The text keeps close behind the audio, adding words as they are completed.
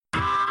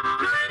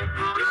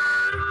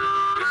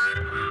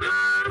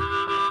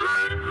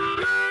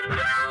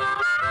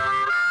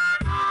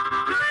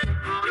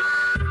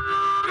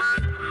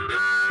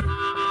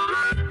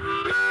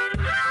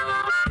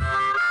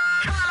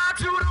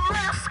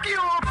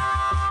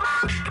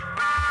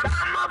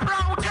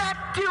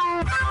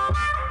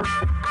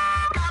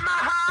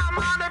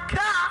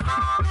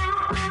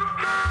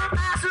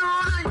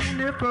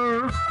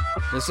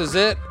This is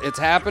it. It's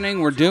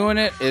happening. We're doing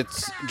it.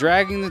 It's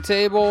dragging the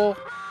table.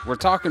 We're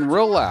talking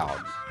real loud.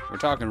 We're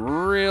talking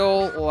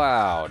real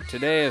loud.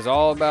 Today is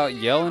all about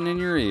yelling in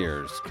your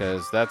ears,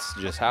 because that's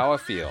just how I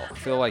feel. I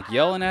feel like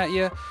yelling at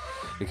you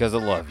because I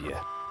love you.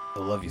 I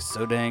love you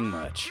so dang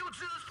much.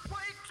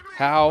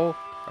 How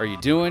are you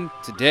doing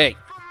today?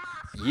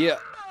 Yeah.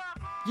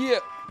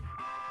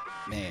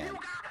 Man.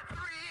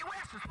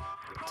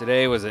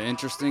 Today was an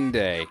interesting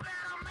day.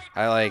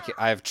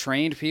 I've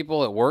trained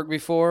people at work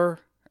before.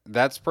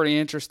 That's pretty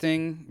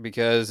interesting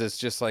because it's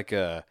just like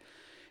a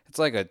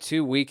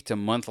 2-week to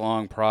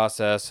month-long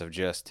process of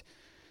just,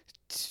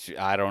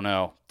 I don't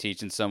know,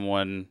 teaching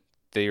someone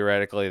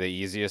theoretically the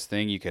easiest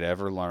thing you could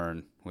ever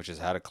learn, which is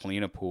how to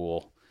clean a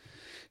pool.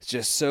 It's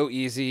just so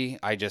easy.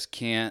 I just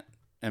can't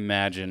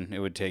imagine it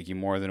would take you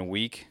more than a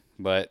week,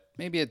 but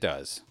maybe it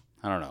does.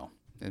 I don't know.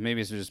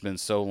 Maybe it's just been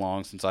so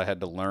long since I had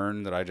to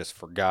learn that I just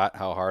forgot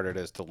how hard it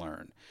is to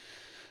learn.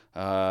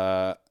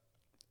 But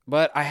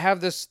I have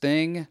this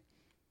thing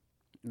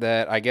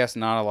that I guess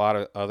not a lot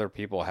of other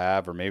people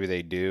have, or maybe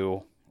they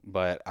do,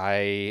 but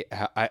I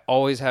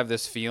always have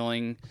this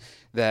feeling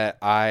that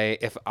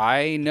if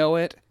I know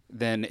it,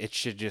 then it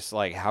should just,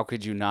 like, how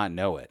could you not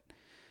know it?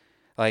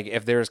 Like,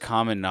 if there's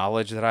common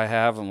knowledge that I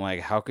have, I'm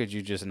like, how could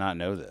you just not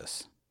know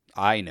this?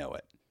 I know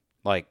it.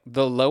 Like,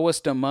 the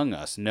lowest among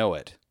us know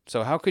it.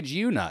 So how could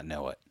you not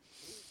know it?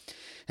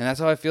 And that's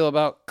how I feel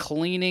about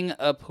cleaning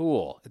a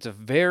pool. It's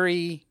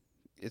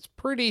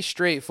pretty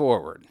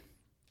straightforward.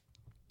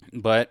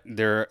 But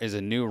there is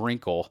a new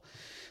wrinkle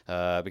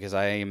because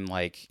I am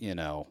like,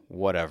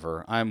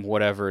 whatever. I'm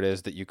whatever it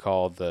is that you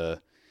call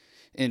the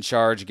in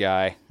charge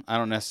guy. I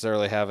don't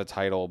necessarily have a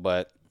title,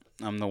 but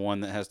I'm the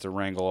one that has to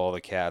wrangle all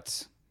the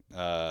cats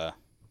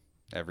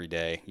every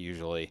day,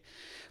 usually.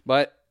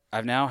 But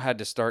I've now had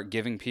to start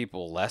giving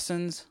people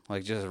lessons,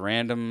 like just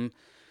random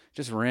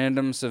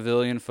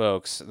civilian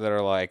folks that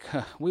are like,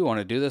 we want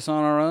to do this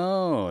on our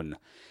own.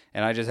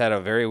 And I just had a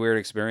very weird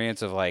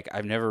experience of, like,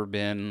 I've never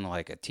been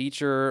like a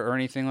teacher or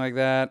anything like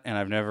that. And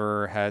I've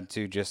never had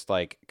to just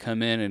like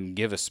come in and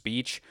give a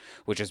speech,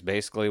 which is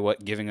basically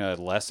what giving a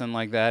lesson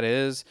like that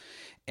is.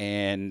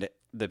 And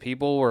the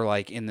people were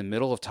like in the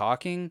middle of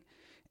talking,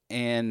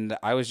 and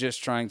I was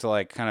just trying to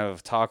like kind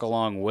of talk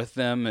along with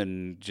them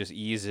and just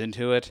ease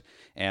into it.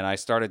 And I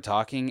started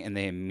talking and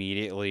they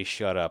immediately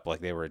shut up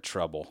like they were in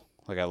trouble.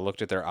 Like, I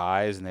looked at their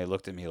eyes and they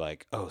looked at me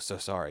like, oh, so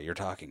sorry, you're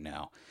talking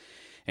now.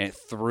 And it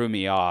threw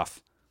me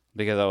off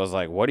because I was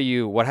like, what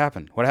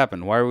happened?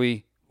 Are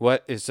we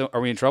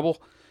in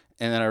trouble?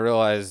 And then I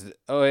realized,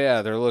 oh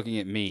yeah, they're looking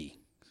at me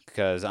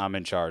because I'm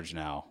in charge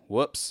now.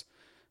 Whoops.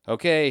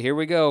 Okay, here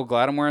we go.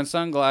 Glad I'm wearing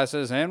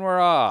sunglasses and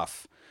we're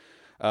off.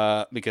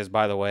 Because,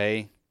 by the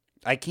way,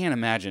 I can't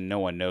imagine no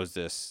one knows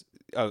this.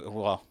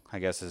 Well, I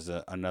guess this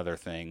is another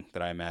thing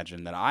that I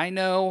imagine that I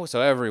know, so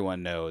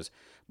everyone knows.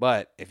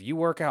 But if you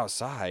work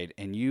outside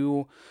and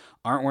you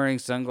aren't wearing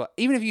sunglasses,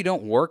 even if you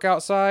don't work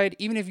outside,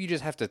 even if you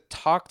just have to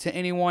talk to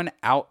anyone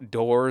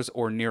outdoors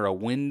or near a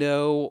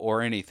window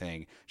or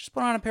anything, just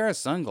put on a pair of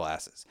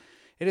sunglasses.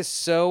 It is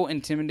so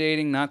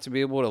intimidating not to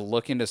be able to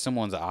look into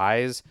someone's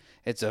eyes.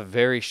 It's a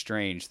very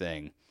strange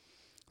thing.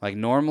 Like,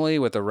 normally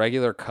with a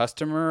regular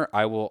customer,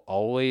 I will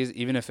always,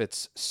 even if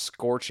it's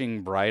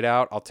scorching bright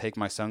out, I'll take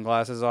my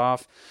sunglasses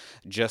off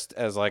just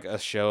as like a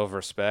show of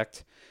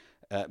respect.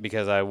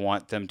 Because I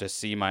want them to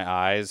see my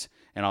eyes,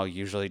 and I'll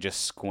usually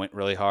just squint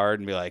really hard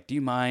and be like, do you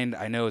mind?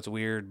 I know it's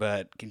weird,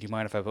 but do you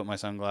mind if I put my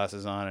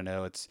sunglasses on? I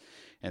know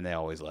and they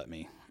always let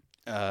me.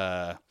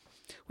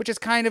 Which is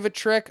kind of a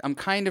trick. I'm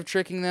kind of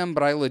tricking them,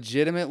 but I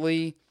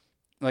legitimately,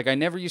 like, I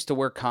never used to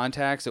wear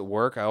contacts at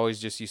work. I always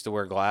just used to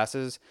wear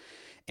glasses.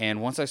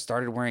 And once I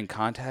started wearing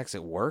contacts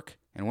at work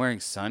and wearing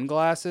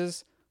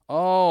sunglasses,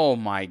 oh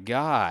my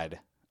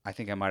God. I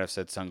think I might have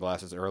said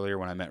sunglasses earlier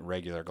when I meant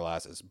regular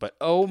glasses, but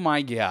oh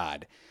my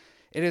God,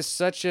 it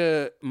is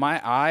my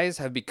eyes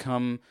have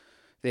become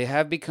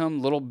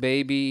little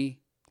baby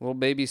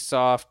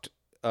soft,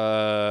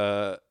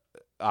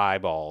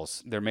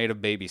 eyeballs. They're made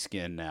of baby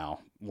skin now,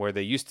 where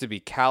they used to be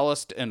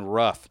calloused and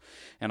rough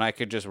and I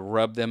could just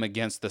rub them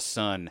against the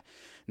sun.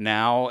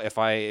 Now,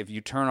 if you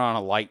turn on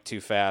a light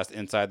too fast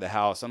inside the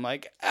house, I'm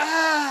like,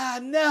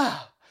 no,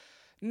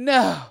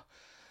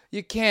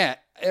 you can't.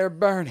 They're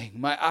burning.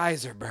 My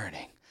eyes are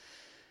burning.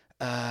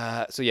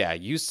 So yeah,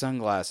 use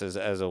sunglasses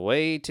as a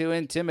way to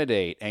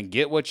intimidate and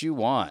get what you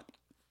want.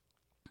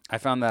 I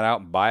found that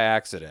out by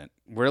accident.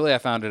 Really, I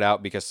found it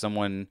out because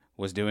someone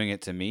was doing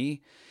it to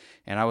me.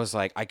 And I was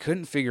like, I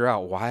couldn't figure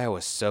out why I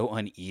was so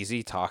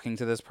uneasy talking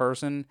to this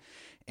person.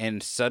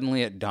 And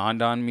suddenly it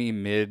dawned on me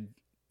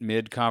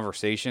mid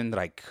conversation that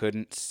I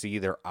couldn't see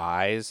their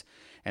eyes.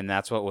 And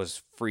that's what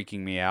was freaking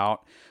me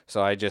out.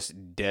 So I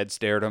just dead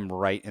stared them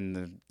right in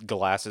the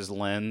glasses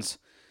lens,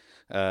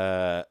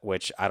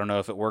 which I don't know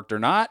if it worked or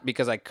not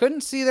because I couldn't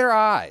see their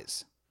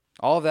eyes.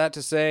 All of that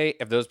to say,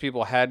 if those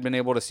people had been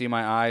able to see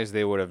my eyes,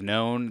 they would have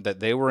known that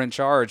they were in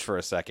charge for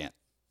a second.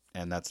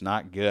 And that's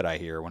not good, I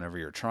hear, whenever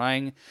you're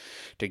trying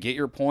to get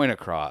your point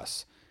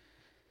across.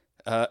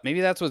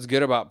 Maybe that's what's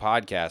good about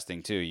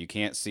podcasting too. You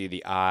can't see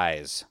the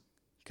eyes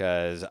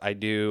because I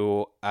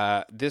do.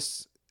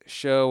 This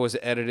show was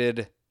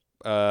edited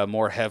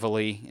more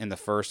heavily in the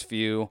first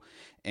few,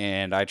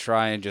 and I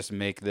try and just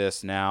make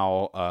this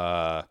now.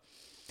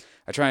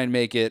 I try and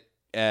make it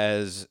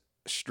as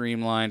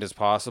streamlined as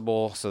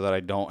possible so that I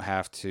don't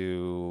have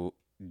to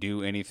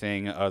do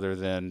anything other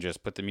than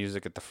just put the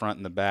music at the front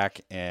and the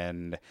back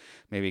and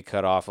maybe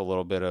cut off a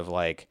little bit of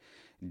like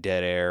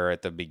dead air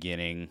at the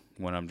beginning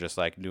when I'm just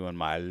like doing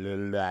my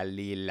la la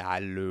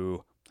la.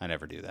 I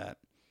never do that.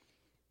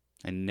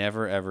 I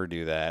never ever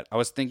do that. I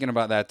was thinking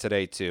about that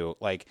today too.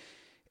 Like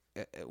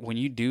when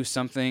you do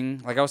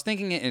something, like I was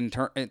thinking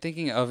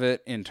thinking of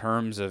it in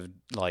terms of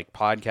like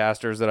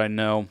podcasters that I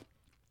know,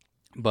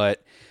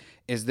 but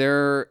is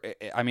there?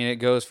 I mean, it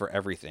goes for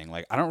everything.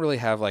 Like I don't really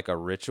have like a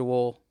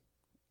ritual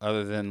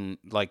other than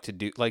to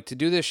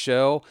do this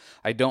show.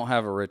 I don't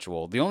have a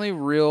ritual. The only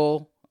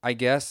real, I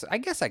guess I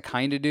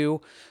kind of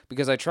do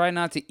because I try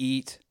not to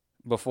eat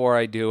before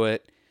I do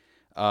it.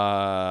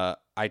 I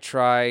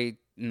try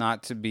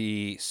not to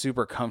be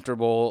super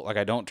comfortable. Like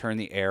I don't turn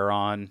the air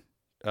on,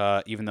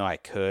 even though I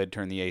could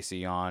turn the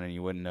AC on and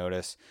you wouldn't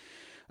notice.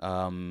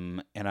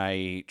 And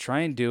I try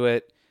and do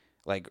it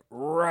like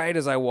right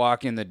as I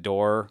walk in the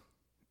door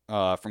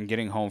from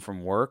getting home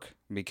from work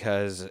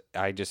because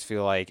I just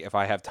feel like if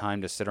I have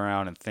time to sit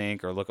around and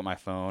think or look at my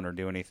phone or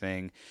do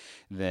anything,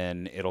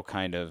 then it'll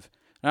kind of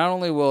not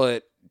only will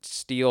it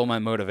steal my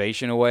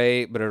motivation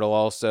away, but it'll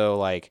also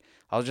like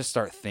I'll just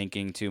start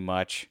thinking too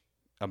much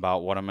about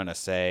what I'm going to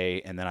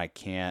say and then I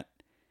can't.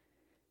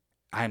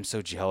 I'm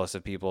so jealous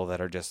of people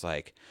that are just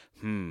like,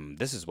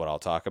 this is what I'll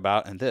talk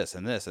about, and this,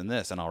 and this, and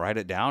this, and I'll write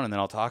it down, and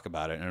then I'll talk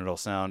about it, and it'll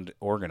sound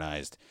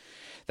organized.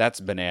 That's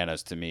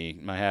bananas to me.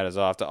 My hat is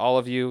off to all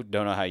of you.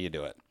 Don't know how you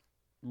do it.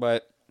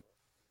 But,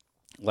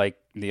 like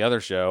the other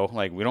show,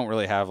 like, we don't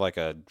really have, like,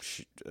 a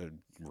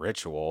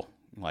ritual.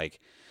 Like,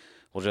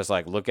 we'll just,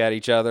 like, look at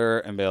each other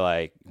and be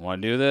like,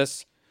 want to do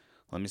this?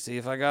 Let me see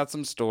if I got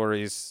some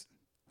stories.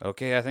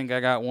 Okay, I think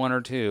I got one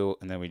or two.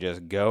 And then we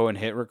just go and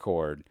hit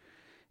record.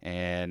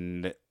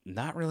 And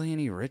not really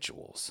any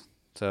rituals.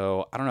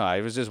 So I don't know. I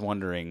was just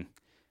wondering.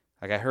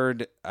 Like I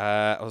heard,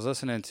 I was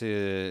listening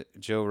to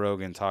Joe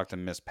Rogan talk to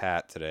Miss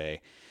Pat today,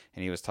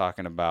 and he was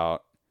talking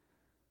about.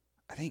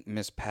 I think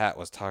Miss Pat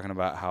was talking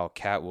about how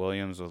Cat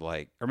Williams would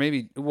like, or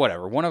maybe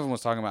whatever. One of them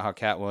was talking about how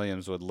Cat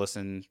Williams would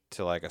listen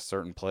to like a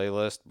certain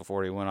playlist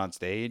before he went on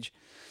stage,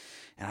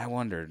 and I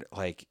wondered,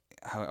 like,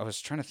 I was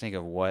trying to think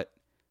of what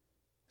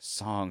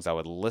songs I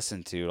would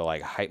listen to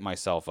like hype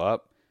myself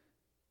up.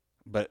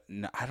 But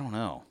I don't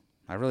know.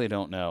 I really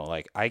don't know.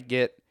 Like I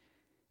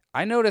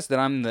notice that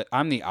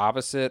I'm the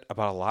opposite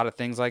about a lot of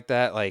things like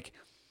that. Like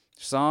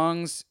if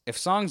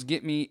songs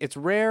get me, it's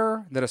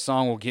rare that a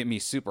song will get me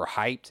super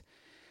hyped.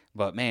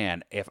 But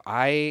man, if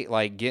I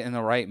like get in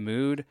the right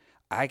mood,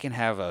 I can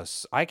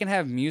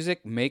have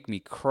music make me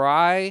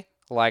cry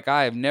like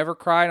I have never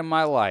cried in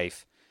my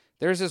life.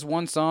 There's this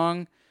one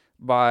song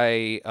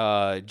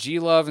by G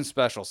Love and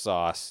Special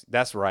Sauce.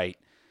 That's right.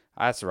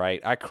 That's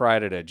right. I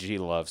cried at a G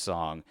Love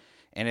song.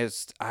 And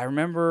I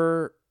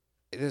remember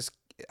this,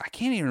 I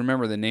can't even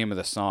remember the name of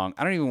the song.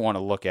 I don't even want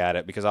to look at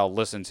it because I'll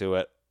listen to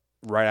it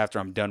right after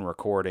I'm done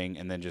recording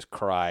and then just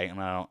cry. And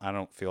I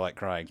don't feel like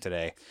crying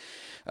today.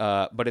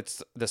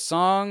 But the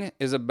song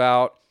is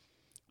about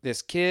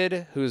this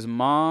kid whose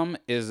mom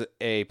is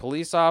a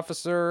police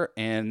officer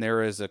and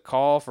there is a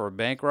call for a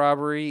bank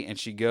robbery and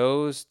she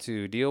goes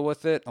to deal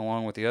with it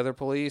along with the other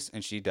police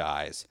and she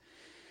dies.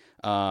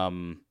 I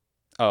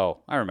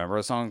remember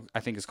the song.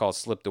 I think it's called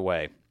Slipped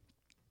Away.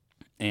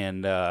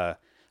 And I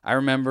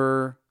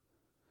remember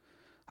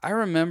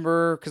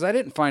because I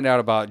didn't find out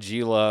about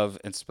G Love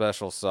and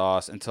Special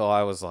Sauce until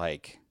I was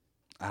like,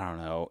 I don't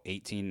know,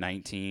 18,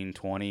 19,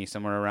 20,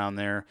 somewhere around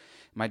there.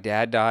 My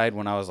dad died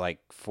when I was like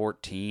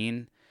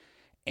 14.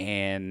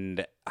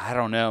 And I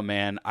don't know,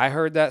 man. I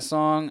heard that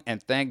song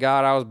and thank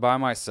God I was by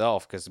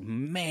myself because,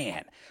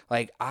 man,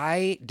 like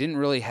I didn't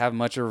really have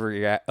much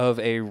of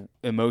a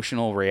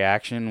emotional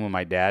reaction when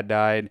my dad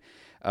died.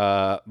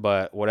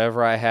 But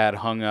whatever I had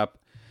hung up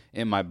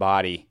in my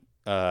body,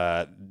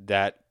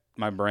 that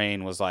my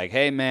brain was like,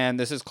 hey, man,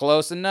 this is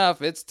close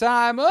enough. It's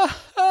time.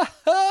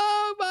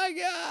 Oh my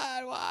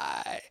God,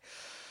 why?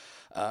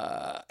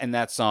 And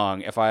that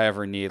song, if I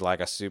ever need like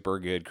a super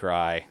good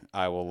cry,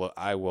 I will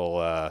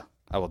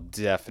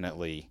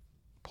definitely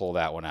pull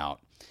that one out.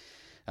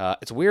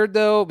 It's weird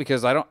though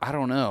because I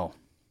don't know.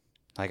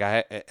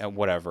 Like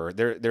whatever.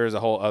 There's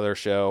a whole other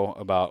show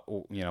about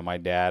my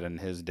dad and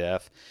his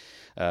death.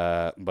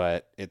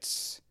 But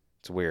it's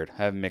weird.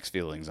 I have mixed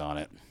feelings on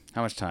it.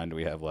 How much time do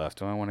we have left?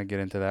 Do I want to get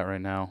into that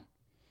right now?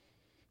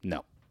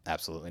 No,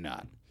 absolutely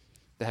not.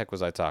 The heck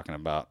was I talking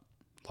about?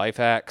 Life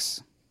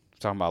hacks.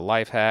 Talking about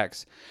life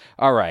hacks.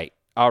 All right.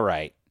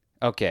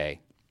 Okay.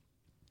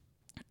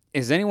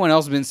 Has anyone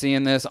else been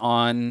seeing this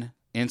on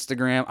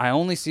Instagram? I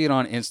only see it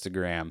on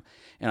Instagram,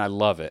 and I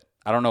love it.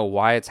 I don't know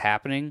why it's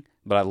happening,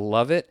 but I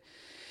love it.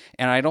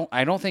 And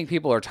I don't think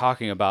people are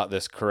talking about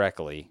this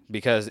correctly,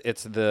 because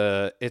it's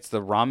the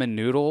ramen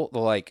noodle, the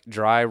like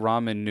dry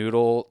ramen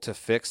noodle to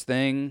fix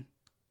thing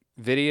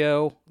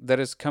video that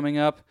is coming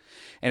up,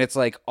 and it's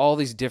like all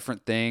these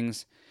different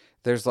things.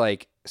 There's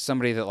like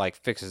somebody that like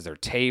fixes their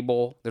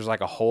table. There's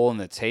like a hole in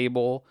the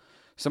table.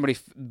 Somebody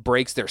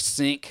breaks their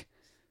sink.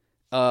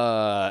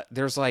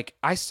 There's like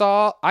I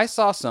saw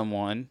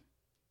someone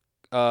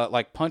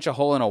like punch a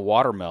hole in a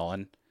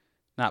watermelon.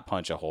 Not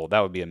punch a hole. That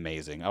would be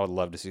amazing. I would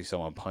love to see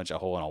someone punch a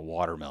hole in a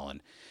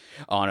watermelon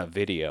on a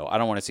video. I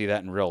don't want to see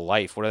that in real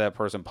life. What if that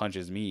person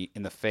punches me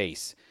in the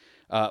face?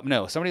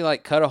 No, somebody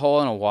like cut a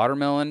hole in a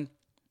watermelon,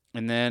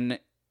 and then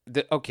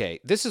okay,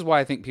 this is why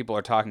I think people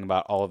are talking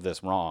about all of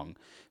this wrong,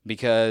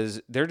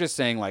 because they're just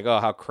saying like, oh,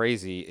 how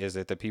crazy is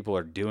it that people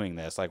are doing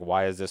this? Like,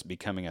 why is this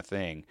becoming a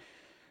thing?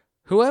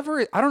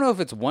 Whoever, I don't know if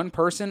it's one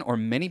person or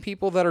many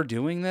people that are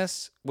doing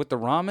this with the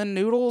ramen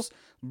noodles,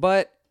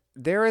 but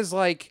there is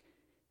like,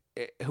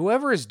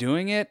 whoever is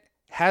doing it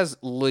has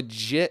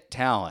legit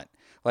talent.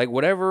 Like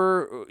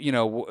whatever,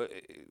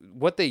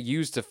 what they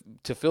use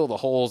to fill the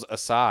holes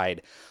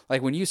aside.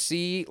 Like when you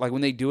see, like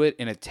when they do it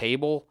in a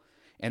table,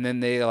 and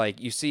then they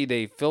like, you see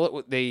they fill it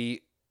with,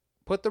 they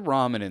put the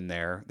ramen in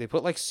there. They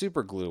put like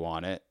super glue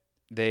on it.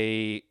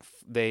 They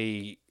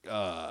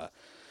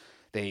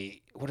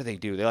what do they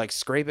do? They like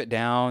scrape it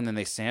down, then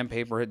they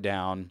sandpaper it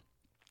down.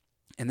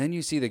 And then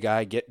you see the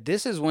guy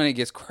this is when it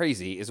gets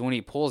crazy, is when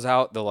he pulls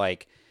out the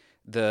like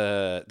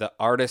the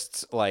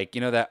artist's, like,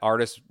 that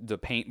artist, the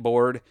paint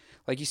board.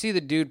 Like you see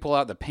the dude pull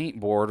out the paint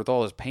board with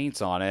all his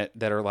paints on it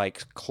that are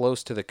like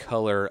close to the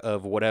color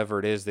of whatever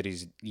it is that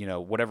he's,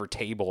 whatever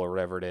table or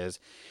whatever it is.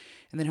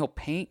 And then he'll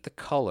paint the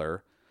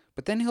color,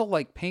 but then he'll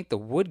like paint the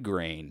wood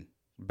grain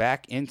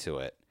back into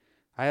it.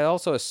 I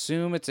also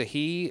assume it's a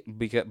he,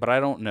 but I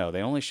don't know.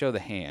 They only show the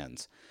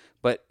hands,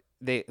 but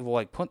they will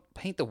like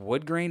paint the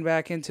wood grain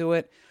back into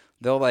it.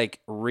 They'll like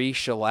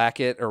re-shellac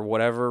it or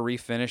whatever,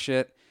 refinish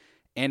it,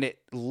 and it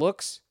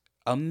looks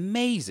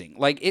amazing.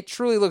 Like it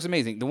truly looks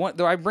amazing. The one,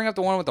 though, I bring up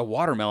the one with the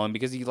watermelon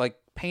because he like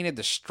painted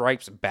the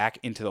stripes back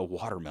into the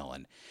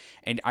watermelon,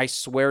 and I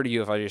swear to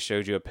you, if I just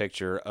showed you a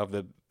picture of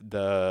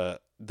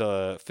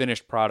the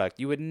finished product,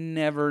 you would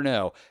never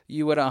know.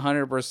 You would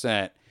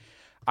 100%.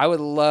 I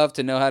would love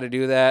to know how to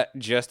do that,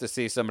 just to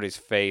see somebody's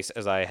face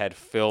as I had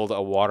filled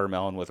a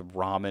watermelon with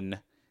ramen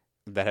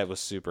that it was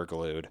super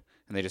glued.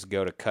 And they just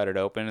go to cut it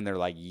open and they're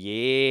like,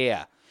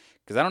 yeah.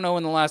 Because I don't know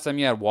when the last time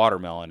you had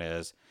watermelon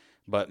is.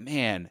 But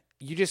man,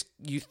 you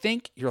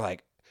think,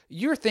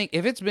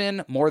 if it's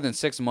been more than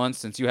 6 months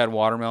since you had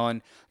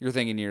watermelon, you're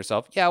thinking to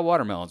yourself, yeah,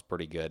 watermelon's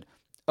pretty good.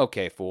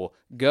 Okay, fool.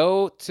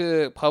 Go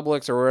to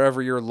Publix or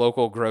wherever your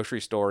local grocery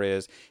store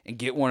is and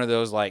get one of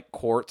those like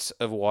quarts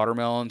of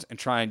watermelons and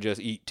try and just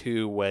eat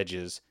 2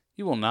 wedges.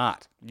 You will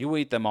not. You will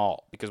eat them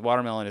all because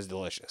watermelon is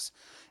delicious.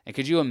 And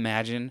could you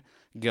imagine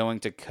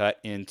going to cut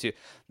into,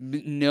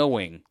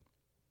 knowing,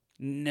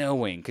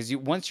 because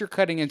once you're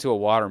cutting into a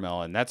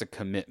watermelon, that's a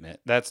commitment.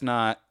 That's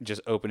not just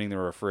opening the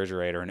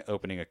refrigerator and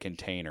opening a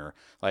container.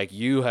 Like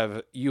you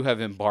have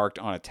embarked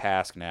on a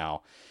task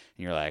now.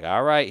 And you're like,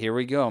 all right, here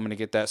we go. I'm going to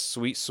get that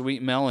sweet,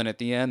 sweet melon at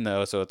the end,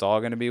 though, so it's all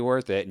going to be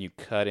worth it. And you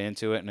cut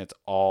into it, and it's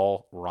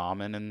all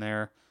ramen in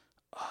there.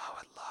 Oh, I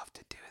would love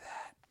to do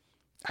that.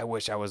 I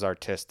wish I was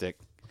artistic.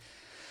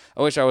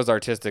 I wish I was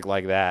artistic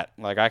like that.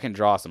 Like, I can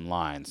draw some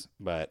lines,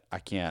 but I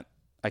can't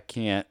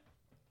do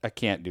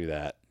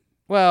that.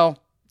 Well,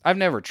 I've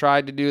never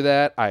tried to do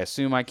that. I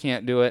assume I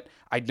can't do it.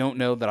 I don't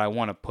know that I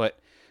want to put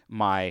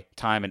my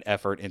time and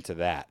effort into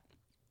that.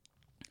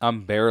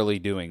 I'm barely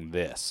doing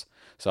this.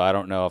 So I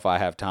don't know if I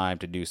have time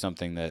to do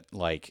something that,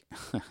 like,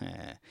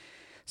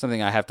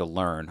 something I have to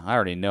learn. I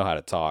already know how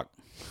to talk.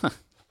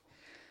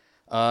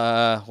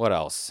 What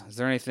else? Is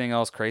there anything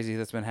else crazy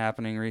that's been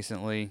happening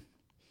recently?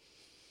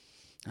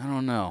 I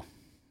don't know,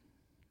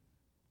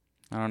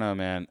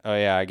 man. Oh,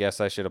 yeah, I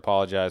guess I should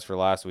apologize for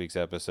last week's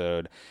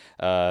episode.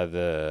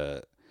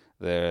 The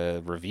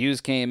reviews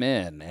came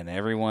in, and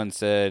everyone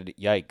said,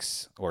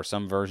 yikes, or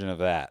some version of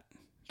that.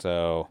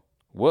 So,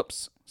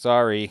 whoops.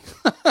 Sorry.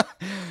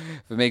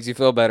 If it makes you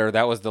feel better,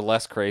 that was the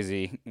less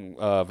crazy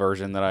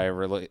version that I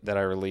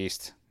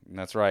released. And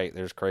that's right.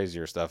 There's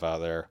crazier stuff out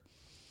there.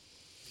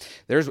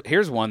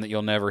 Here's one that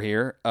you'll never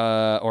hear,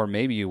 or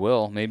maybe you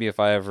will. Maybe if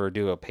I ever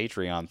do a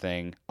Patreon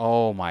thing.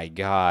 Oh my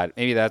God.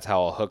 Maybe that's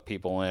how I'll hook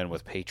people in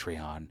with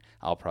Patreon.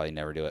 I'll probably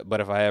never do it. But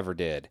if I ever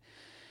did,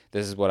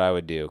 this is what I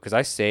would do. Because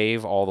I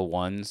save all the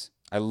ones.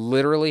 I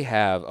literally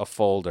have a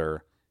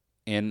folder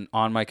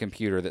on my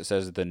computer that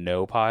says the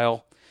no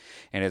pile.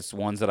 And it's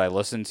ones that I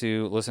listen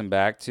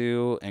back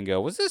to, and go,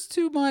 was this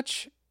too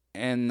much?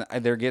 And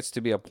there gets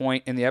to be a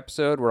point in the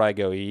episode where I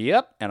go,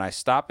 yep, and I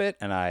stop it,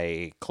 and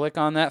I click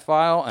on that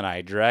file, and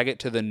I drag it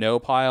to the no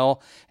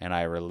pile, and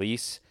I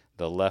release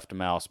the left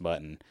mouse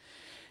button,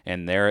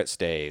 and there it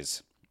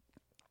stays.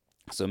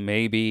 So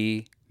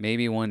maybe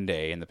one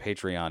day in the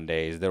Patreon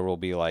days, there will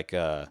be like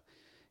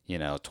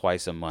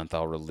twice a month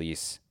I'll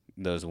release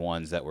those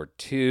ones that were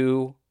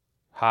too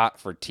hot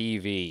for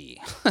TV.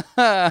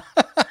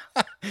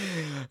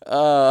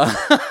 uh,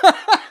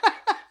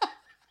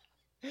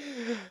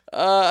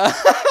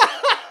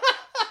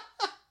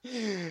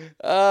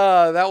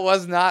 uh, that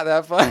was not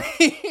that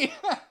funny.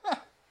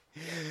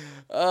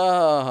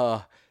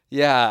 Oh,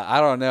 yeah, I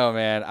don't know,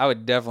 man. I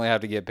would definitely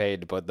have to get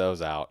paid to put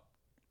those out.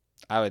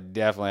 I would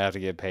definitely have to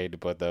get paid to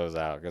put those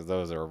out because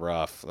those are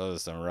rough. Those are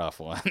some rough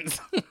ones.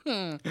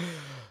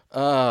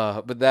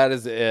 But that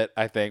is it,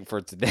 I think,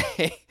 for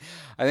today.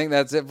 I think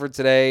that's it for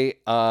today.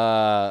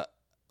 What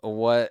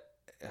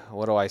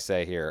do I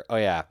say here? Oh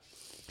yeah.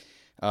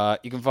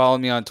 You can follow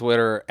me on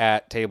Twitter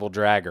at Table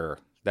Dragger.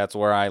 That's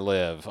where I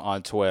live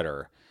on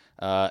Twitter.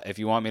 If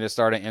you want me to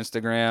start an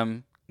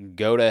Instagram,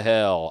 go to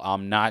hell.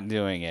 I'm not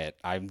doing it.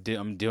 I'm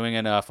doing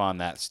enough on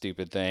that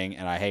stupid thing,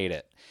 and I hate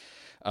it.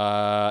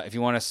 If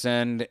you want to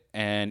send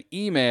an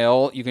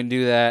email, you can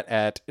do that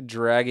at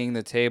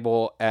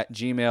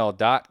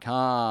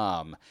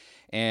draggingthetable@gmail.com.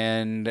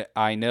 And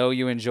I know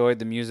you enjoyed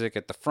the music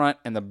at the front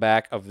and the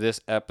back of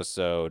this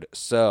episode.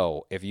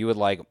 So if you would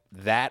like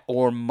that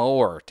or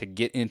more to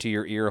get into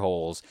your ear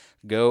holes,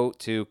 go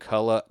to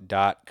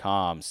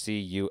Kullah.com,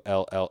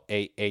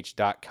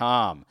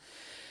 Cullah.com.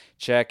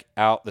 Check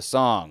out the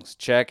songs.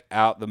 Check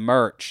out the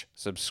merch.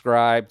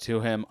 Subscribe to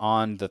him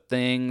on the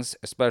things,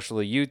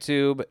 especially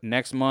YouTube.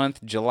 Next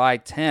month, July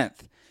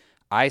 10th,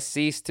 I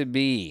Cease to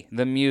Be,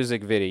 the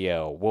music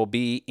video, will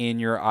be in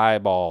your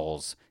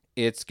eyeballs.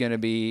 It's going to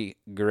be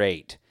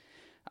great.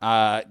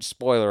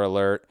 Spoiler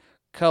alert,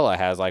 Kullah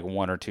has like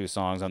one or two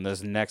songs on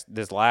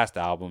this last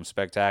album,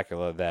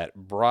 Spectacular, that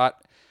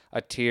brought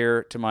a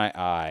tear to my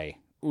eye.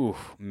 Ooh,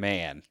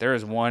 man. There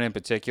is one in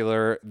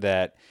particular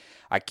that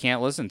I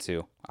can't listen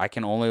to. I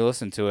can only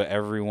listen to it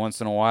every once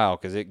in a while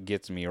because it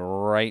gets me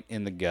right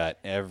in the gut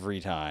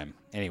every time.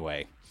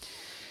 Anyway,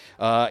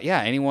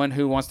 anyone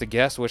who wants to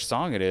guess which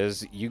song it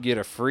is, you get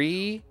a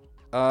free.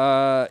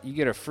 What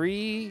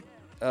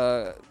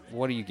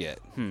do you get?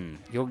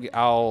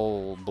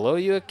 I'll blow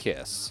you a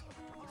kiss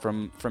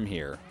from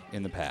here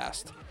in the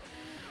past.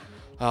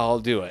 I'll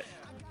do it.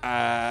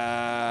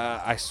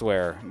 I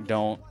swear.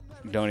 Don't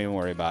even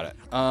worry about it.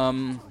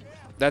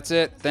 That's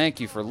it. Thank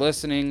you for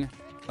listening.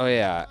 Oh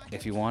yeah,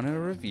 if you want to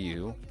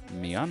review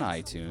me on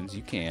iTunes,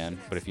 you can.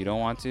 But if you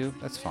don't want to,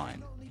 that's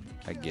fine.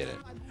 I get it.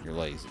 You're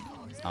lazy.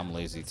 I'm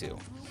lazy too.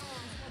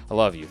 I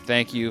love you.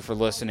 Thank you for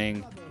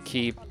listening.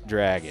 Keep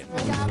dragging.